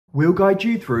We'll guide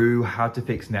you through how to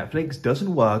fix Netflix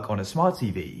doesn't work on a smart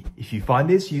TV. If you find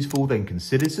this useful, then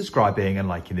consider subscribing and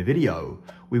liking the video.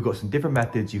 We've got some different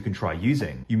methods you can try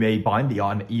using. You may find that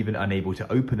you're even unable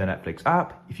to open the Netflix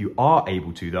app. If you are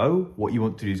able to though, what you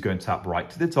want to do is go and tap right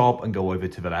to the top and go over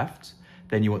to the left.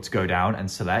 Then you want to go down and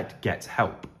select Get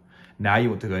Help. Now you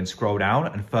want to go and scroll down,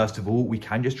 and first of all, we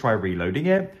can just try reloading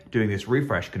it. Doing this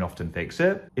refresh can often fix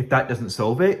it. If that doesn't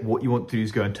solve it, what you want to do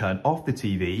is go and turn off the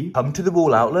TV, come to the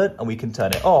wall outlet, and we can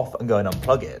turn it off and go and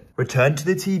unplug it. Return to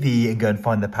the TV and go and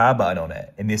find the power button on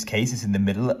it. In this case, it's in the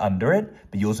middle under it,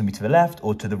 but yours will be to the left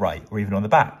or to the right, or even on the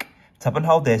back. Tap and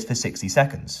hold this for 60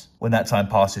 seconds. When that time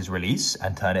passes, release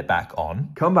and turn it back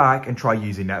on. Come back and try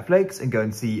using Netflix and go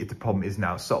and see if the problem is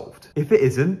now solved. If it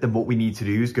isn't, then what we need to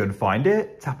do is go and find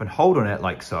it, tap and hold on it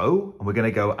like so, and we're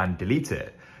gonna go and delete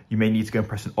it. You may need to go and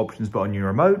press an options button on your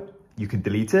remote. You can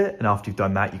delete it, and after you've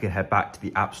done that, you can head back to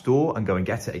the App Store and go and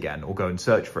get it again, or go and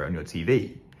search for it on your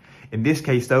TV. In this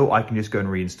case though, I can just go and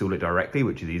reinstall it directly,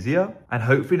 which is easier, and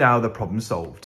hopefully now the problem's solved.